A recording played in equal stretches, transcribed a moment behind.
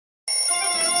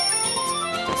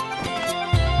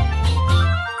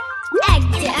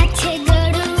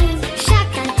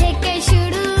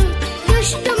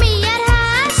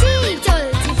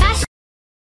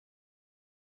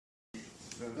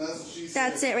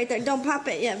That's it right there. Don't pop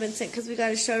it yet, Vincent, because we got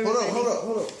to show everybody.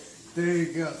 Hold up. There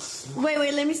you go.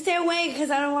 Wait, let me stay away because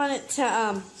I don't want it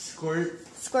to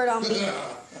squirt on me.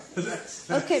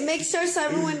 Okay, make sure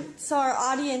so our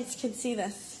audience can see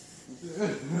this.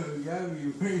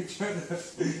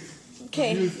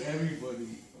 Okay. Use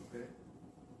everybody. Okay.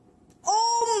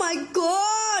 Oh my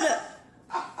god!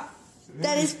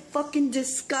 That is fucking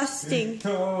disgusting.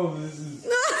 Oh, this is.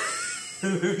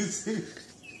 Let me see.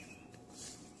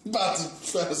 About to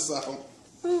pass out.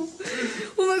 Oh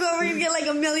my god, we're gonna get like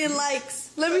 1 million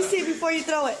likes. Let me see before you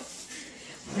throw it.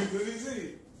 Let me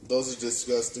see. Those are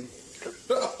disgusting.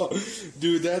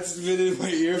 Dude, that's been in my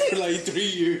ear for like 3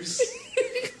 years.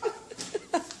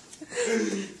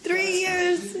 3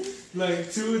 years.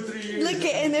 Like 2 or 3 years. Look,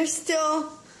 and there's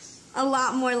still a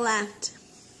lot more left.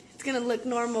 It's gonna look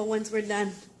normal once we're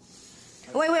done.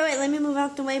 Wait. Let me move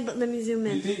out the way, but let me zoom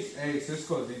in. Do you think, hey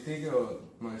Cisco, do you think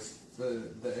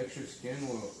the extra skin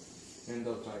will end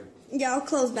up like? Yeah, I'll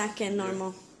close back in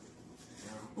normal.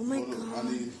 Yeah. Oh my Hold on, god.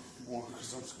 I need more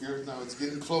because I'm scared now. It's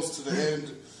getting close to the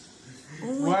end.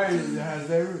 Oh my Why? god.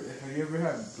 Have you ever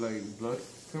had like blood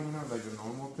coming out like a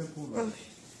normal pimple?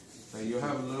 Like you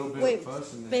have a little bit of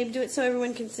pus and then... Babe, do it so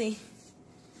everyone can see.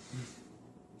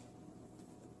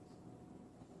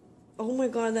 Oh my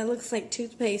god, that looks like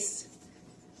toothpaste.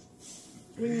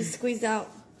 When you squeeze out.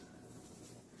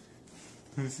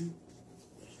 Let me see.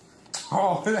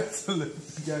 Oh, that's a little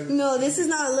bit. No, this is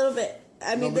not a little bit.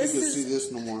 I mean, Nobody this can is... see this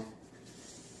no more.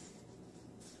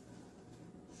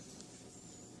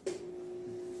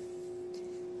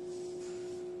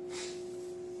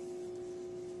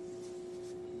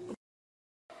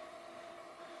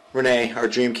 Renee, our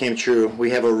dream came true.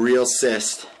 We have a real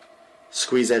cyst.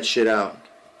 Squeeze that shit out.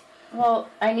 Well,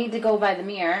 I need to go by the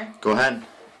mirror. Go ahead.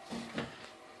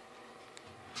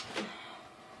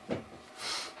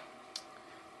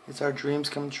 It's our dreams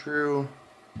come true.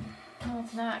 No,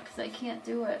 it's not, because I can't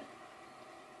do it.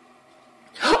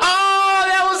 Oh,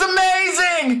 that was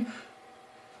amazing!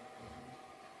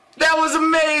 That was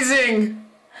amazing!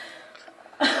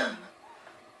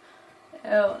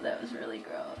 Oh, that was really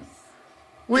gross.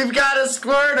 We've got a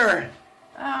squirter!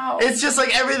 Ow. It's just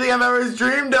like everything I've ever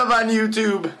dreamed of on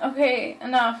YouTube. Okay,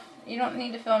 enough. You don't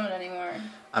need to film it anymore.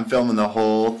 I'm filming the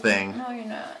whole thing. No, you're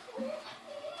not.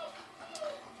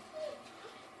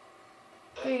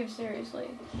 Babe, seriously.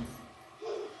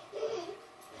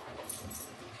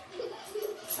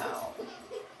 Ow.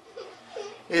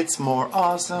 It's more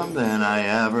awesome than I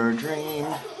ever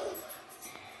dreamed.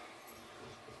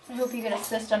 I hope you get a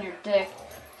cyst on your dick.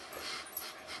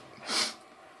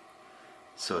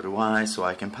 So do I, so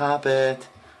I can pop it.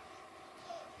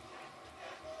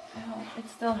 Ow, it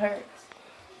still hurts.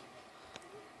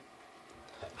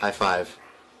 High five.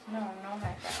 No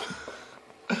high five.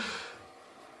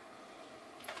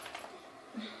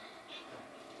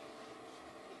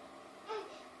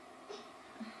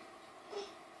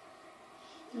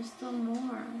 There's still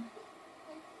more.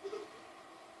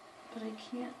 But I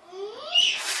can't.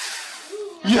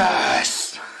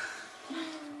 Yes!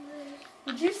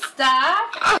 Would you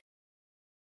stop?